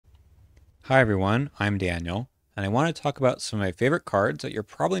Hi everyone, I'm Daniel, and I want to talk about some of my favorite cards that you're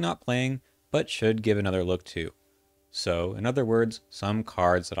probably not playing, but should give another look to. So, in other words, some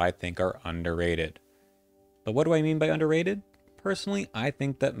cards that I think are underrated. But what do I mean by underrated? Personally, I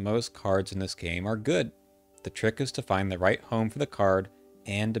think that most cards in this game are good. The trick is to find the right home for the card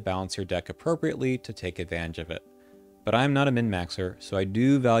and to balance your deck appropriately to take advantage of it. But I'm not a min-maxer, so I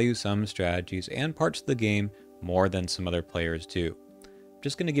do value some strategies and parts of the game more than some other players do. I'm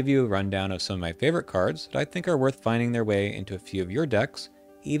just going to give you a rundown of some of my favorite cards that I think are worth finding their way into a few of your decks,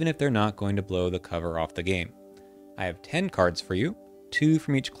 even if they're not going to blow the cover off the game. I have 10 cards for you, 2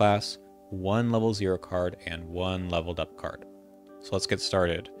 from each class, 1 level 0 card, and 1 leveled up card. So let's get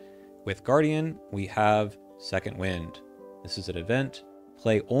started. With Guardian, we have Second Wind. This is an event.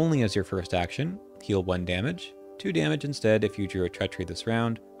 Play only as your first action, heal 1 damage, 2 damage instead if you drew a treachery this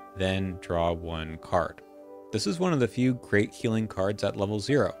round, then draw 1 card. This is one of the few great healing cards at level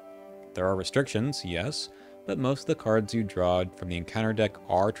 0. There are restrictions, yes, but most of the cards you draw from the encounter deck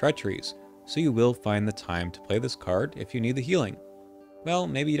are treacheries, so you will find the time to play this card if you need the healing. Well,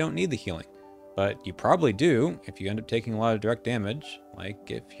 maybe you don't need the healing, but you probably do if you end up taking a lot of direct damage, like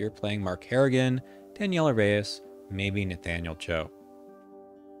if you're playing Mark Harrigan, Daniela Reyes, maybe Nathaniel Cho.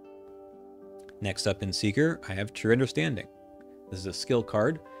 Next up in Seeker, I have True Understanding. This is a skill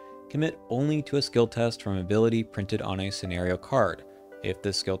card. Commit only to a skill test from ability printed on a scenario card. If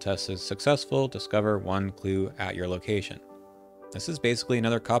this skill test is successful, discover 1 clue at your location. This is basically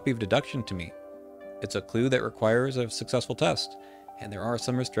another copy of deduction to me. It's a clue that requires a successful test, and there are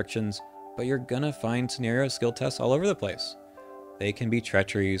some restrictions, but you're gonna find scenario skill tests all over the place. They can be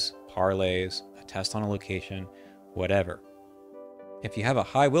treacheries, parlays, a test on a location, whatever. If you have a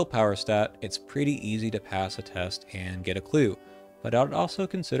high willpower stat, it's pretty easy to pass a test and get a clue, but I would also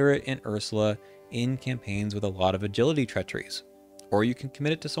consider it in Ursula in campaigns with a lot of agility treacheries, or you can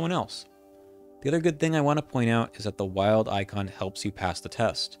commit it to someone else. The other good thing I want to point out is that the wild icon helps you pass the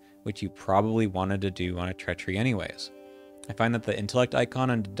test, which you probably wanted to do on a treachery anyways. I find that the intellect icon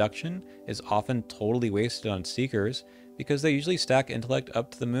on deduction is often totally wasted on seekers because they usually stack intellect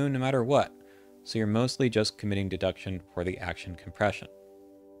up to the moon no matter what, so you're mostly just committing deduction for the action compression.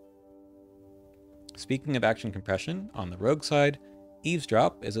 Speaking of action compression, on the rogue side,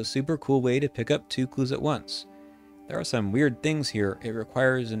 Eavesdrop is a super cool way to pick up 2 clues at once. There are some weird things here. It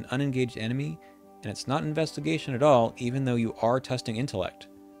requires an unengaged enemy, and it's not investigation at all, even though you are testing intellect.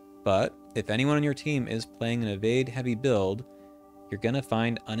 But if anyone on your team is playing an evade heavy build, you're gonna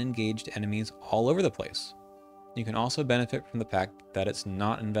find unengaged enemies all over the place. You can also benefit from the fact that it's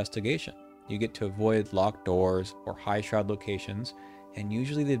not investigation. You get to avoid locked doors or high shroud locations, and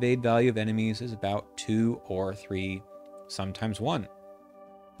usually the evade value of enemies is about 2 or 3, sometimes 1.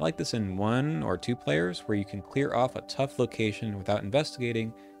 I like this in 1 or 2 players where you can clear off a tough location without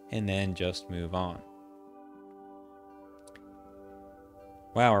investigating and then just move on.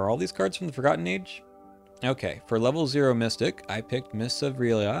 Wow, are all these cards from the Forgotten Age? Okay, for level 0 Mystic, I picked Mists of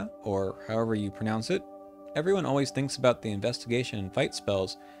Relia, or however you pronounce it. Everyone always thinks about the investigation and fight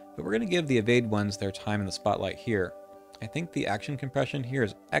spells, but we're going to give the evade ones their time in the spotlight here. I think the action compression here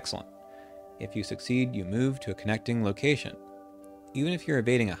is excellent. If you succeed, you move to a connecting location. Even if you're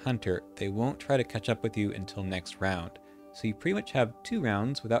evading a hunter, they won't try to catch up with you until next round, so you pretty much have 2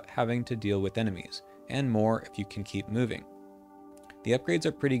 rounds without having to deal with enemies, and more if you can keep moving. The upgrades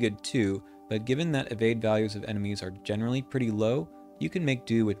are pretty good too, but given that evade values of enemies are generally pretty low, you can make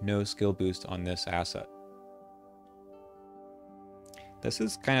do with no skill boost on this asset. This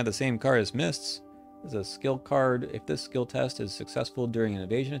is kind of the same card as Mists. This is a skill card. If this skill test is successful during an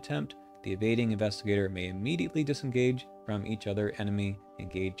evasion attempt, the evading investigator may immediately disengage from each other enemy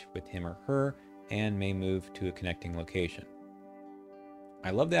engaged with him or her, and may move to a connecting location.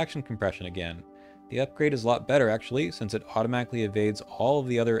 I love the action compression again. The upgrade is a lot better actually, since it automatically evades all of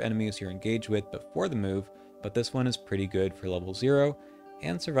the other enemies you're engaged with before the move, but this one is pretty good for level 0,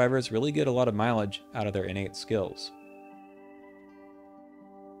 and survivors really get a lot of mileage out of their innate skills.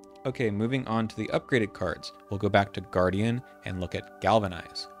 Okay, moving on to the upgraded cards, we'll go back to Guardian and look at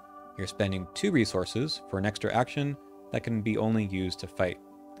Galvanize. You're spending 2 resources for an extra action that can be only used to fight.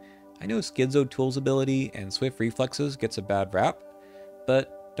 I know Schizo Tool's ability and Swift Reflexes gets a bad rap,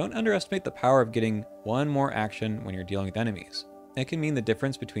 but don't underestimate the power of getting 1 more action when you're dealing with enemies. It can mean the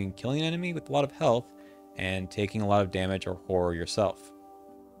difference between killing an enemy with a lot of health and taking a lot of damage or horror yourself.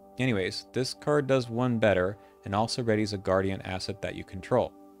 Anyways, this card does 1 better and also readies a Guardian asset that you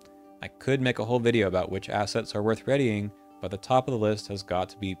control. I could make a whole video about which assets are worth readying, but the top of the list has got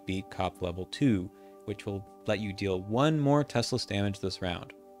to be Beat Cop level 2, which will let you deal 1 more testless damage this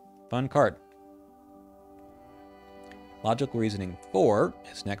round. Fun card. Logical Reasoning 4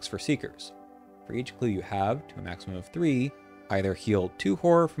 is next for Seekers. For each clue you have, to a maximum of 3, either heal 2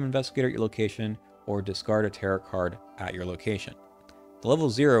 horror from Investigator at your location, or discard a terror card at your location. The level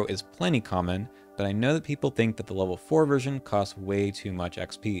 0 is plenty common, but I know that people think that the level 4 version costs way too much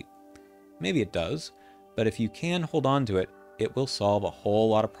XP. Maybe it does, but if you can hold on to it, it will solve a whole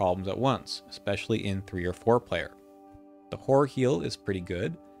lot of problems at once, especially in 3 or 4 player. The horror heal is pretty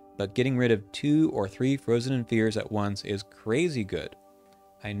good, but getting rid of 2 or 3 frozen in fears at once is crazy good.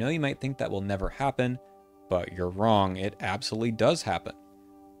 I know you might think that will never happen, but you're wrong, it absolutely does happen.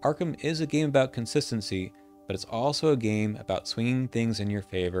 Arkham is a game about consistency, but it's also a game about swinging things in your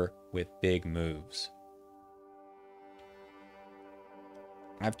favor with big moves.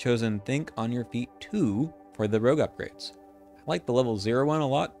 I've chosen Think on Your Feet 2 for the rogue upgrades. I like the level 0 one a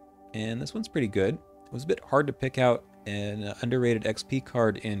lot, and this one's pretty good. It was a bit hard to pick out an underrated XP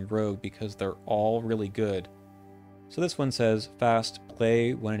card in rogue because they're all really good. So this one says, fast,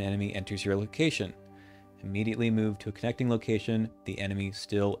 play when an enemy enters your location. Immediately move to a connecting location, the enemy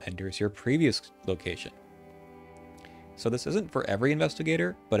still enters your previous location. So this isn't for every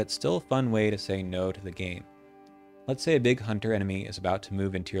investigator, but it's still a fun way to say no to the game. Let's say a big hunter enemy is about to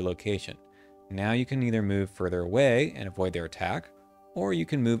move into your location. Now you can either move further away and avoid their attack, or you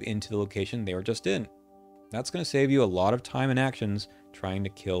can move into the location they were just in. That's going to save you a lot of time and actions trying to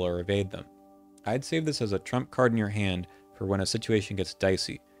kill or evade them. I'd save this as a trump card in your hand for when a situation gets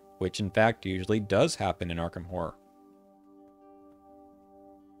dicey, which in fact usually does happen in Arkham Horror.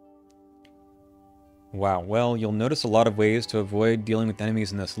 Wow, well, you'll notice a lot of ways to avoid dealing with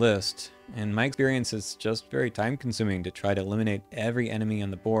enemies in this list. In my experience, it's just very time consuming to try to eliminate every enemy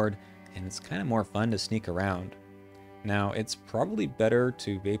on the board, and it's kind of more fun to sneak around. Now, it's probably better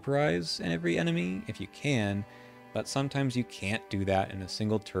to vaporize every enemy if you can, but sometimes you can't do that in a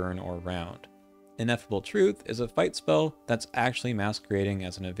single turn or round. Ineffable Truth is a fight spell that's actually masquerading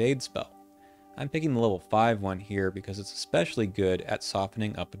as an evade spell. I'm picking the level 5 one here because it's especially good at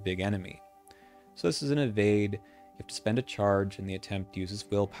softening up a big enemy. So this is an evade. You have to spend a charge, and the attempt uses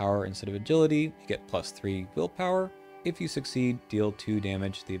willpower instead of agility. You get +3 willpower. If you succeed, deal 2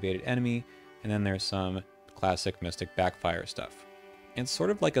 damage to the evaded enemy, and then there's some classic Mystic backfire stuff. It's sort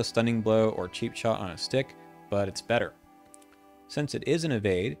of like a stunning blow or cheap shot on a stick, but it's better. Since it is an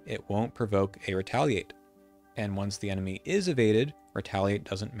evade, it won't provoke a retaliate. And once the enemy is evaded, retaliate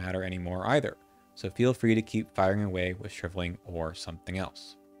doesn't matter anymore either. So feel free to keep firing away with shriveling or something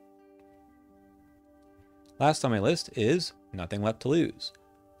else. Last on my list is Nothing Left to Lose.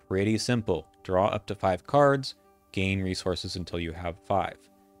 Pretty simple. Draw up to 5 cards, gain resources until you have 5.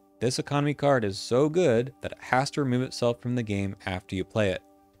 This economy card is so good that it has to remove itself from the game after you play it.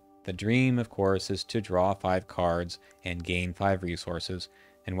 The dream, of course, is to draw 5 cards and gain 5 resources,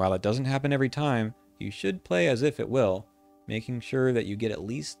 and while it doesn't happen every time, you should play as if it will, making sure that you get at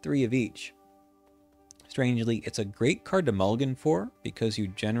least 3 of each. Strangely, it's a great card to mulligan for because you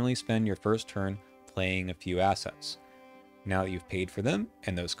generally spend your first turn playing a few assets. Now that you've paid for them,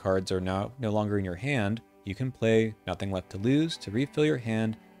 and those cards are now no longer in your hand, you can play Nothing Left to Lose to refill your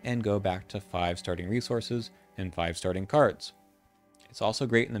hand and go back to 5 starting resources and 5 starting cards. It's also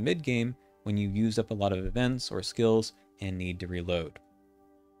great in the mid-game when you use up a lot of events or skills and need to reload.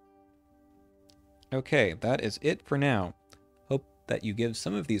 Okay, that is it for now. Hope that you give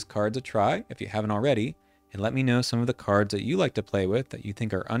some of these cards a try if you haven't already, and let me know some of the cards that you like to play with that you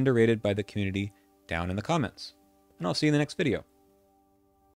think are underrated by the community down in the comments. And I'll see you in the next video.